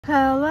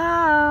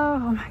Hello!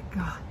 Oh my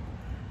god.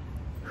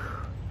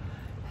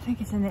 I think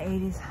it's in the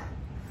 80s.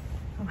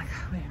 Oh my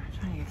god, wait a minute, I'm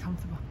trying to get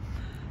comfortable.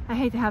 I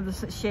hate to have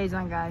the shades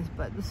on, guys,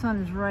 but the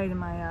sun is right in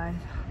my eyes.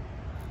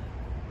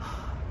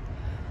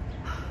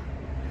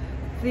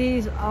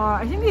 These are,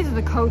 I think these are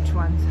the Coach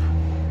ones.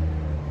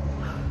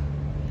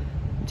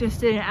 Just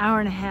did an hour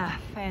and a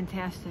half.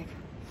 Fantastic.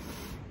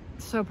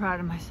 So proud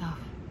of myself.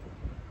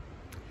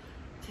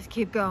 Just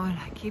keep going,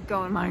 keep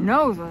going. My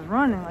nose was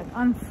running like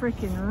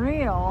unfreaking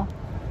real.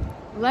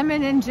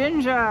 Lemon and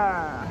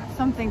ginger,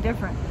 something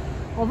different.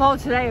 Although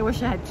today I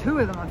wish I had 2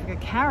 of them, I could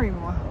carry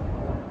more.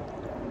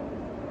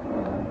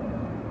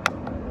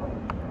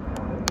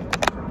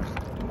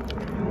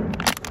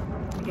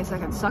 I guess I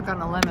can suck on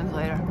the lemons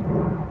later.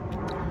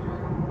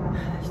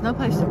 There's no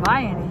place to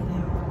buy anything.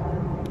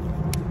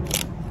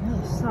 It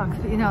really sucks.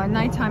 But, you know, at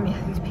nighttime you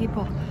have these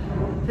people,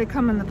 they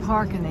come in the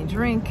park and they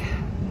drink.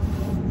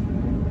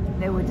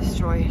 They would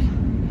destroy it.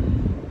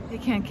 You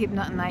can't keep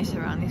nothing nice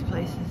around these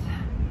places.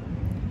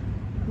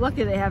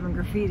 Lucky they haven't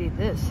graffitied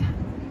this.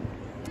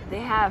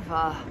 They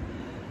have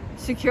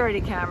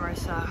security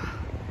cameras, so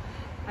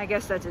I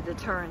guess that's a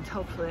deterrent.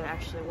 Hopefully it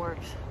actually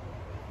works.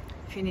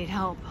 If you need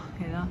help,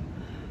 you know.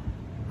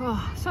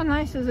 Oh, so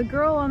nice. There's a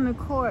girl on the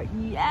court.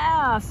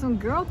 Yeah, some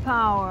girl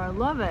power. I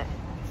love it.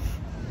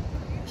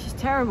 She's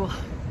terrible.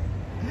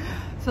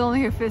 It's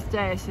only her 5th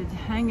day. I said,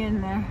 hang in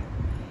there.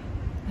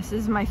 This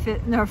is my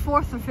 4th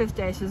or 5th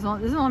day. So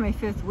this is only my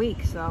 5th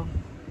week, so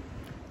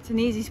it's an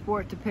easy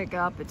sport to pick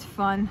up. It's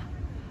fun.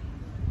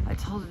 I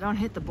told her don't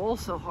hit the ball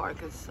so hard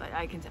because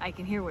I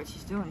can hear what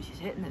she's doing. She's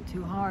hitting it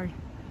too hard.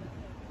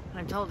 And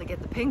I'm told to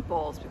get the pink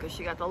balls because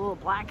she got the little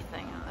black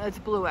thing. It's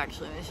blue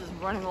actually, and it's just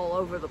running all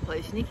over the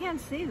place and you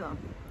can't see them.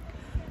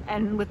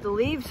 And with the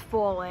leaves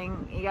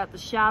falling, you got the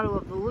shadow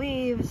of the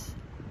leaves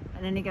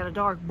and then you got a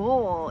dark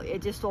ball.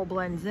 It just all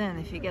blends in.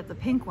 If you get the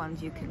pink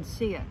ones, you can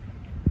see it.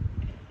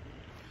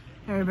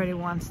 Everybody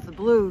wants the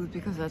blues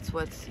because that's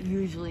what's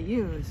usually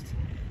used.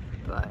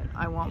 But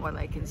I want what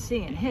I can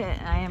see and hit,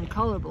 and I am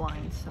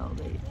colorblind, so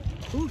they...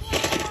 Ooh,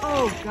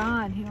 oh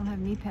God, he don't have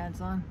knee pads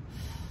on.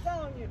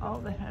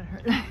 Oh, that had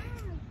hurt.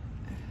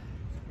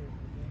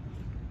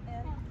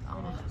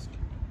 Oh.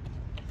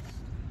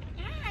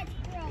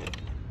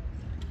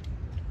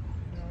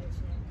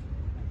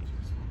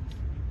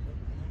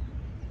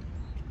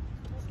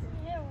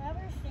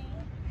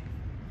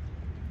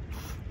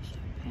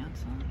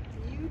 Pants on.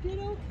 You did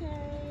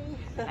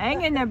okay.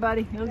 Hang in there,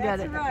 buddy. You'll get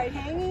it. That's right.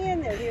 Hanging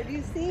in there. Here, do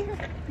you see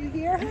her? Do you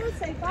hear her?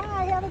 Say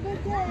bye. Have a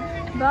good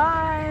day.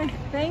 Bye.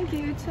 Thank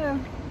you, too.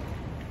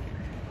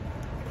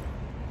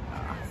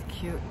 Oh, it's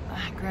cute.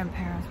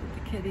 Grandparents with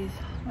the kitties.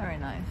 Very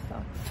nice,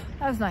 though.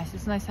 That was nice.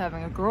 It's nice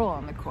having a girl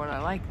on the court. I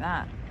like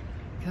that.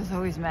 Because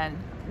always men.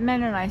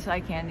 Men are nice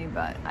eye candy,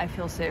 but I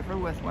feel safer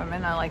with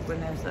women. I like when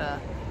there's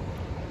a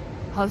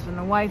husband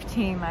and wife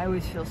team. I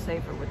always feel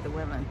safer with the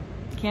women.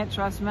 Can't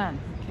trust men.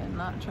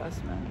 Cannot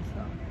trust men,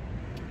 so.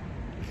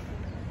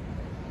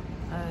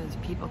 There's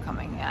people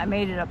coming. I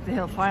made it up the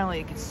hill. Finally,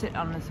 you could sit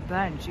on this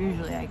bench.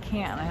 Usually I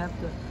can't. I have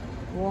to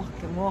walk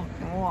and walk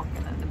and walk,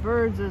 and then the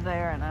birds are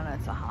there, and then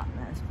it's a hot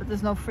mess. But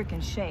there's no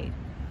freaking shade.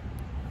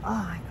 Oh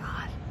my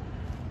God.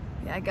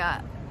 Yeah, I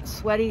got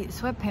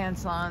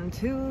sweatpants on,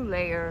 2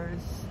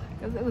 layers,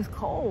 because it was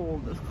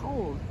cold. It was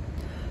cold.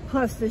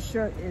 Plus, this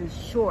shirt is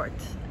short,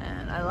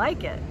 and I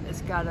like it.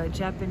 It's got a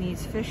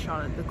Japanese fish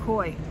on it, the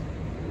koi.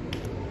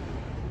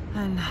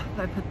 And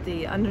I put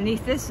the,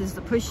 underneath this is the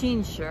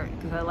push-in shirt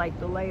because I like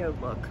the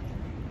layered look.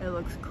 It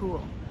looks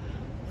cool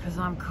because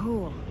I'm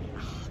cool.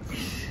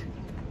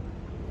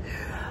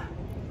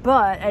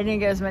 But I didn't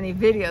get as many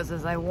videos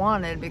as I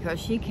wanted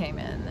because she came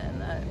in,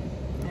 and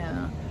you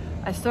know,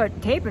 I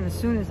start taping as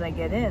soon as I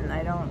get in.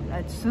 I don't,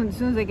 as soon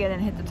as I get in,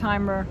 hit the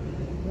timer,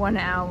 1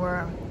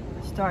 hour,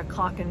 start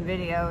clocking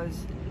videos.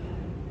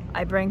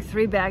 I bring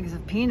 3 bags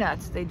of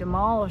peanuts. They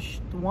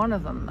demolished 1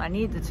 of them. I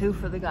need the 2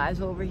 for the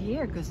guys over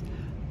here because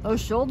those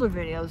shoulder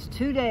videos,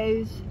 2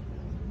 days,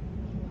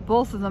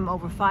 both of them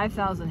over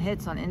 5,000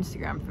 hits on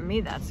Instagram. For me,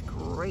 that's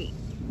great.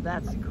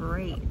 That's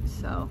great.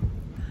 So,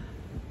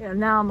 you know,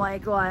 now I'm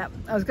like, well,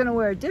 I was gonna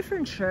wear a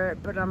different shirt,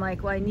 but I'm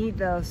like, well, I need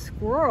the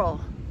squirrel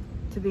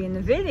to be in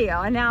the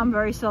video. And now I'm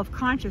very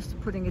self-conscious to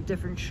putting a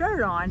different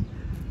shirt on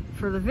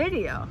for the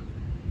video.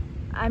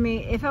 I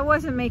mean, if I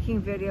wasn't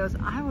making videos,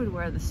 I would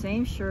wear the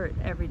same shirt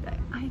every day.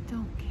 I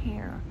don't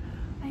care.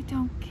 I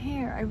don't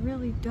care. I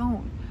really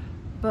don't.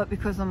 But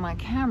because on my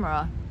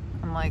camera,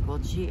 I'm like, well,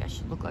 gee, I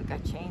should look like I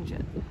change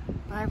it.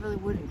 But I really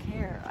wouldn't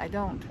care. I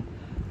don't.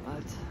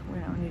 But you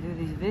know, when you do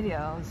these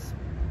videos,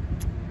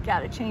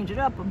 gotta change it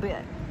up a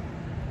bit.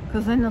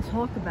 Because then they'll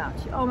talk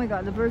about you. Oh my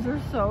God, the birds are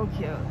so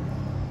cute.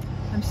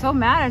 I'm so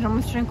mad I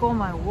almost drank all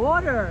my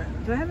water.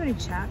 Do I have any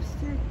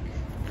chapstick?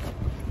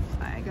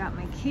 I got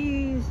my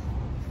keys.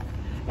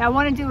 Yeah, I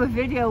want to do a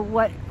video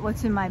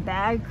what's in my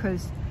bag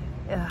because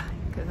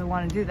I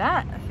want to do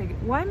that. I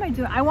figured, why am I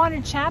doing? I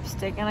wanted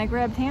chapstick and I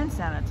grabbed hand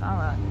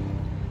sanitizer.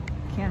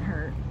 Can't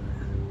hurt.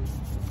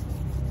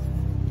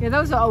 Yeah,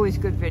 those are always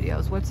good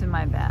videos. What's in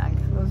my bag?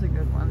 Those are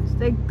good ones.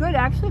 They're good,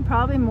 actually,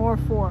 probably more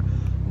for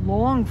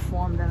long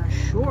form than a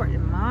short,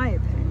 in my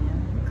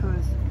opinion,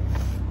 because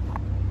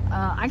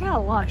I got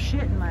a lot of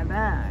shit in my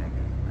bag.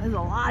 There's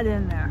a lot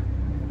in there.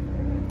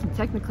 And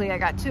technically, I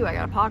got two. I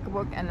got a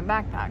pocketbook and a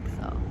backpack,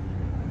 so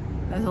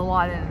there's a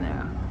lot in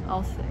there.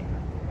 I'll see.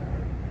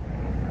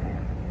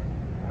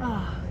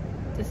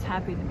 Just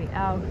happy to be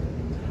out.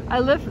 I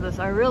live for this.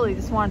 I really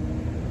just want,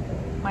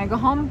 when I go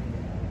home,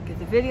 get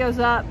the videos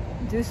up,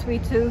 do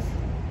Sweet Tooth.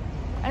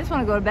 I just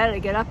want to go to bed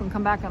and get up and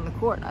come back on the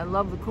court. I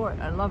love the court.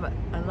 I love it.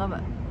 I love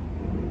it.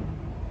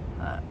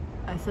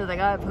 I said I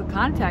gotta put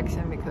contacts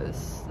in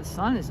because the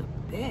sun is a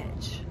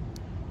bitch.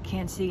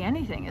 Can't see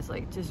anything. It's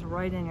like just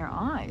right in your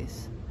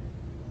eyes.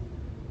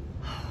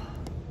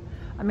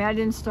 I mean, I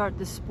didn't start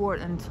this sport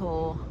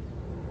until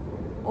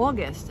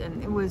August,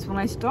 and it was when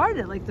I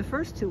started, like the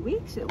first 2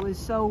 weeks, it was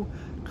so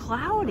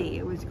cloudy.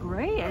 It was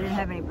great. I didn't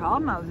have any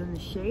problem. I was in the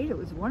shade. It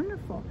was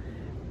wonderful.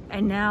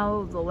 And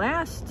now the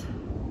last,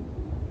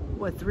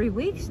 what, 3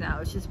 weeks now,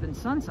 it's just been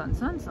sun, sun,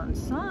 sun, sun,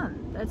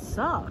 sun. That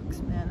sucks,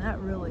 man. That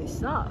really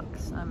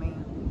sucks. I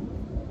mean,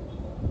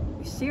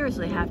 you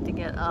seriously have to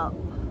get up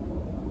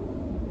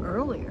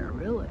earlier,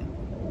 really.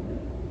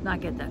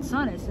 Not get that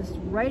sun. It's just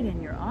right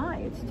in your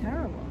eye. It's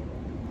terrible.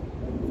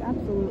 It's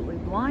absolutely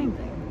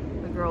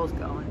blinding. The girl's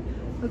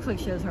going. Looks like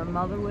she has her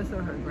mother with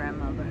her, her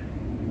grandmother.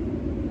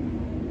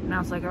 And I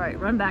was like, all right,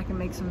 run back and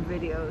make some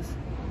videos.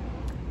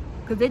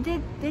 Because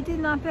they did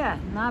not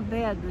bad.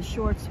 The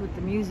shorts with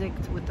the music,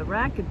 with the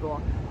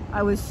racquetball.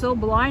 I was so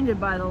blinded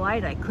by the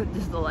light, I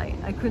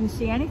couldn't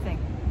see anything.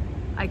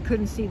 I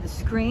couldn't see the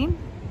screen.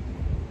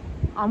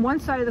 On one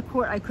side of the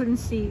court, I couldn't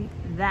see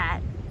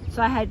that.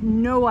 So I had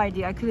no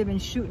idea. I could have been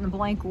shooting a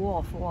blank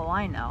wall for all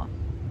I know.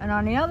 And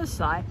on the other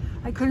side,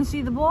 I couldn't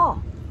see the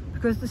ball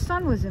because the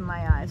sun was in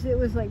my eyes. It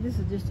was like, this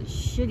is just a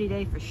shitty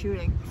day for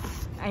shooting.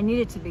 I need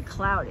it to be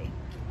cloudy.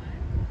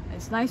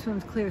 It's nice when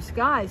it's clear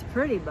skies,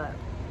 pretty, but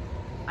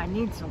I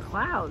need some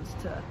clouds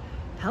to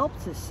help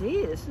to see.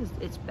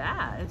 It's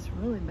bad. It's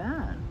really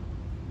bad.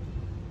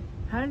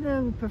 How do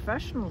the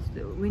professionals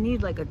do it? We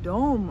need like a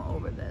dome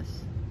over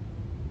this.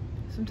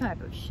 Some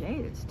type of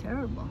shade. It's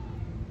terrible.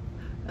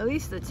 At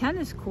least the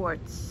tennis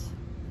courts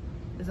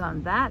is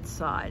on that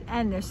side,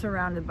 and they're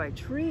surrounded by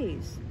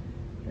trees.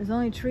 There's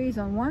only trees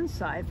on one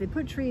side. If they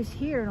put trees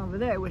here and over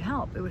there, it would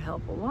help. It would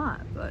help a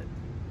lot, but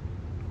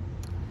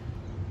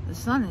the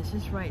sun is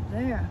just right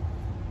there.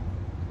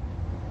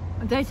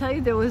 Did I tell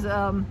you there was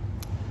a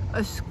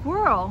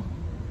squirrel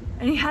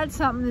and he had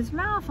something in his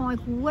mouth? I'm like,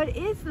 what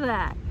is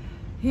that?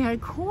 He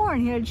had corn.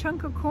 He had a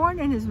chunk of corn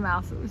in his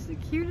mouth. It was the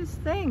cutest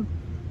thing.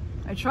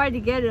 I tried to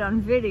get it on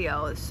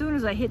video. As soon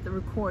as I hit the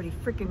record, he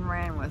freaking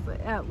ran with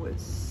it. That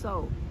was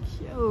so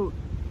cute.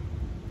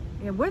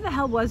 Yeah, where the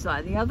hell was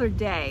I the other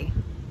day?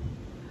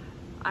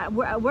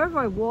 Wherever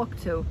I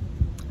walked to,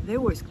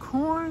 there was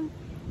corn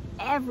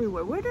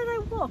everywhere. Where did I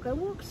walk? I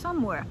walked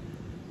somewhere.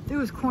 There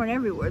was corn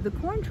everywhere. The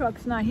corn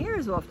truck's not here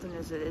as often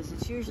as it is.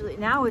 It's usually,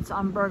 now it's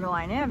on Burger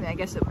Line Avenue. I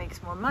guess it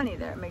makes more money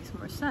there. It makes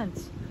more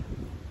sense.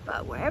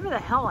 But wherever the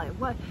hell I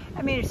was,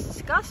 I mean, it's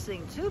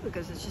disgusting too,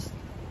 because it's just,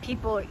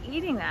 people are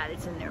eating that.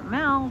 It's in their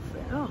mouth.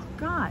 And, oh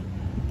God.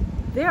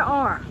 There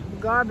are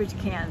garbage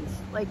cans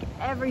like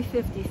every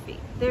 50 feet.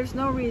 There's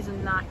no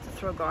reason not to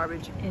throw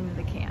garbage in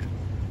the can.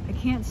 I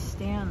can't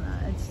stand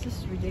that. It's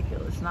just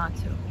ridiculous not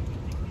to.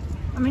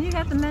 I mean, you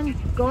got the men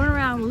going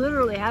around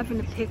literally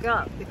having to pick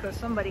up because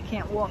somebody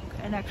can't walk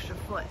an extra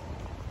foot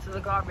to the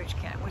garbage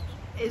can, which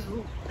is,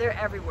 they're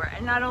everywhere.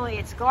 And not only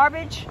it's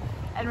garbage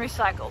and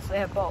recycles, they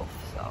have both,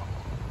 so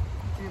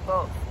do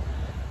both.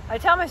 I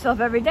tell myself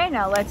every day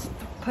now, let's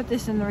put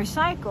this in the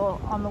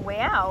recycle on the way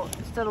out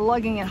instead of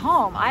lugging it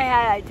home.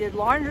 I did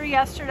laundry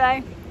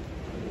yesterday.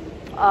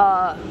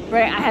 I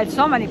had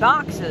so many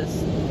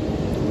boxes.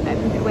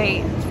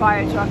 Wait,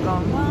 fire truck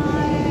going by.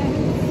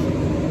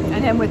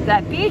 And then with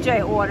that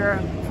BJ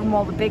order from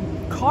all the big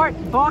cart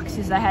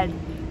boxes, I had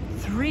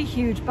 3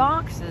 huge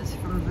boxes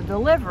from the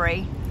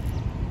delivery,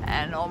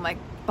 and all my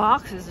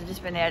boxes have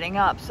just been adding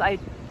up. So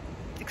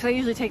because I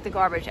usually take the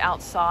garbage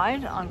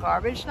outside on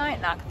garbage night,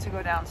 not to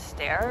go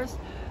downstairs.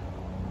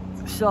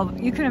 So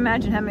you can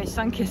imagine how many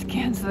Sunkist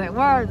cans there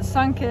were. The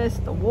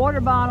Sunkist, the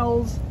water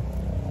bottles.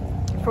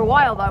 For a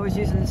while I was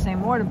using the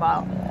same water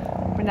bottle,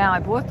 but now I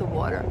bought the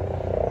water.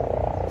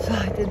 So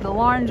I did the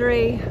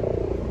laundry,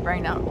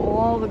 bring down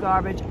all the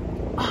garbage.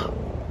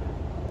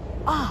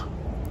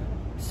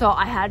 So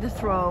I had to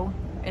throw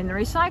in the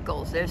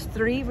recycles. There's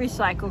 3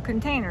 recycle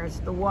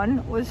containers. The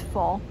one was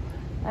full.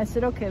 I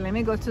said, okay, let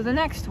me go to the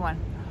next one.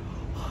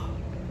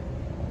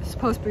 It's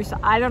supposed to be,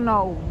 I don't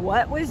know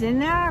what was in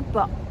there,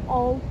 but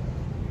oh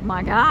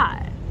my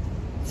God.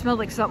 It smelled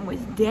like something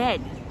was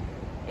dead.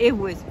 It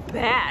was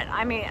bad.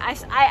 I mean,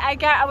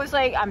 I was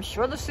like, I'm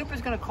sure the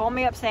super's gonna call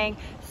me up saying,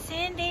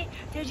 Cindy,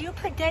 did you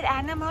put dead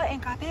animal in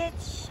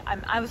garbage?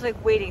 I was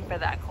like waiting for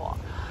that call.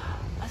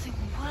 I was like,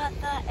 what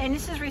the? And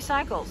this is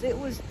recycles. It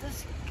was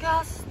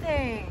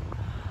disgusting.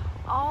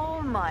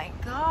 Oh my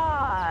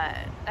God.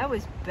 That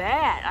was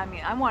bad. I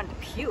mean, I wanted to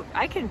puke.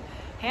 I can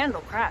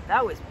handle crap.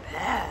 That was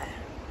bad.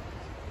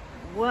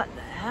 what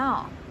the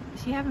hell?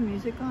 Does he have a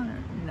music on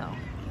or no?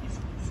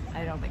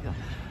 I don't think so.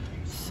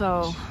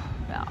 So,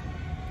 yeah,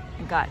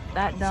 I got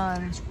that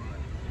done.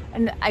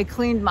 And I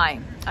cleaned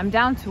I'm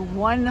down to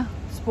one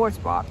sports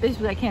bra.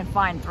 Basically, I can't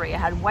find three. I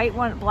had white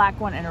one, black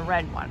one, and a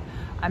red one.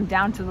 I'm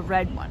down to the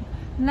red one.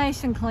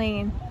 Nice and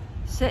clean,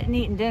 sitting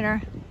eating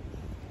dinner.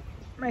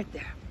 Right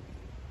there.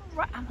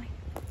 I'm like,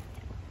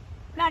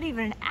 not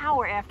even an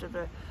hour after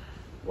the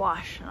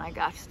wash and I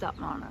got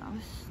stuff on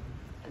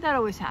it. That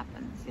always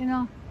happens, you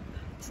know?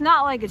 It's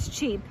not like it's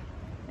cheap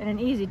and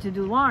easy to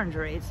do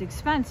laundry. It's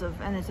expensive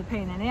and it's a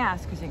pain in the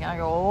ass because you gotta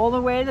go all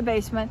the way to the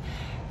basement.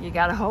 You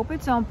gotta hope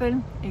it's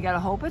open, you gotta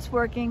hope it's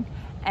working,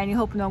 and you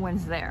hope no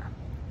one's there.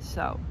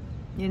 So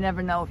you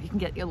never know if you can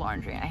get your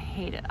laundry. I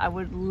hate it. I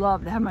would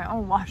love to have my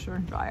own washer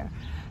and dryer.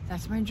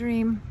 That's my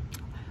dream.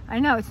 I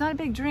know, it's not a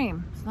big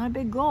dream. It's not a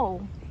big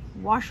goal.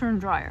 Washer and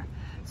dryer.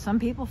 Some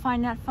people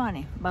find that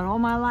funny, but all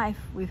my life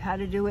we've had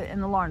to do it in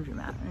the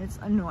laundromat, and it's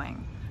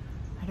annoying.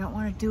 I don't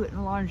want to do it in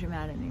the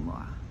laundromat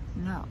anymore.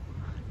 No.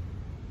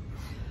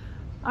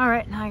 All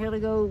right, now I gotta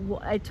go.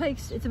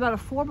 It's about a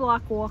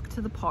 4-block walk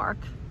to the park.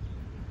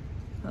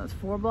 So it's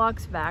 4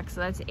 blocks back,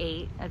 so that's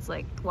 8. That's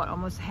like, what,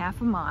 almost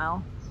half a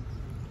mile.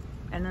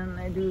 And then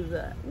I do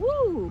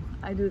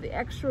the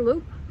extra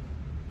loop.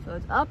 So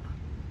it's up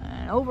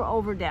and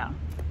over, down.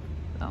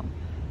 So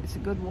it's a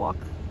good walk,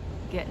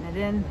 getting it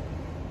in.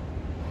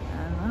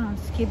 And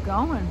just keep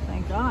going,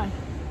 thank God.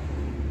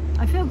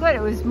 I feel good.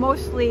 It was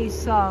mostly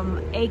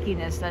some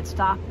achiness that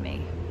stopped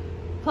me.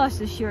 Plus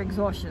the sheer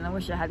exhaustion. I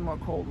wish I had more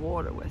cold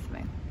water with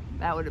me.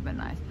 That would have been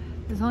nice.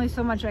 There's only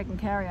so much I can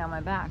carry on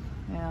my back,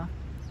 you know.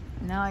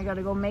 Now I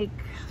gotta go make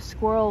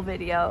squirrel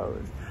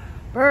videos,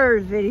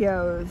 bird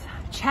videos,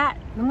 chat.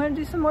 I'm gonna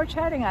do some more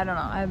chatting. I don't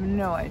know. I have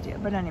no idea.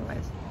 But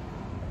anyways,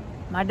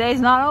 my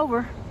day's not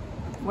over.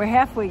 We're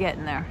halfway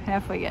getting there.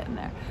 Halfway getting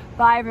there.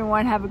 Bye,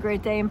 everyone. Have a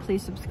great day, and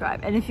please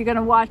subscribe. And if you're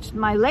gonna watch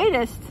my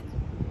latest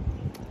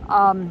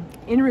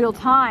in real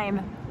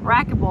time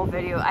racquetball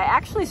video, I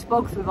actually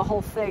spoke through the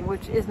whole thing,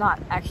 which is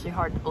not actually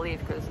hard to believe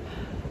because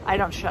I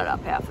don't shut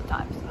up half the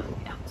time. So,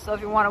 yeah. So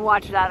if you want to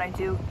watch that, I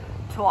do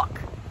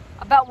talk.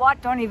 About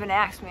what? Don't even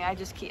ask me. I can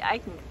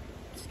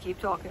just keep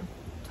talking.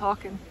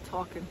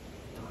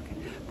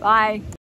 Bye.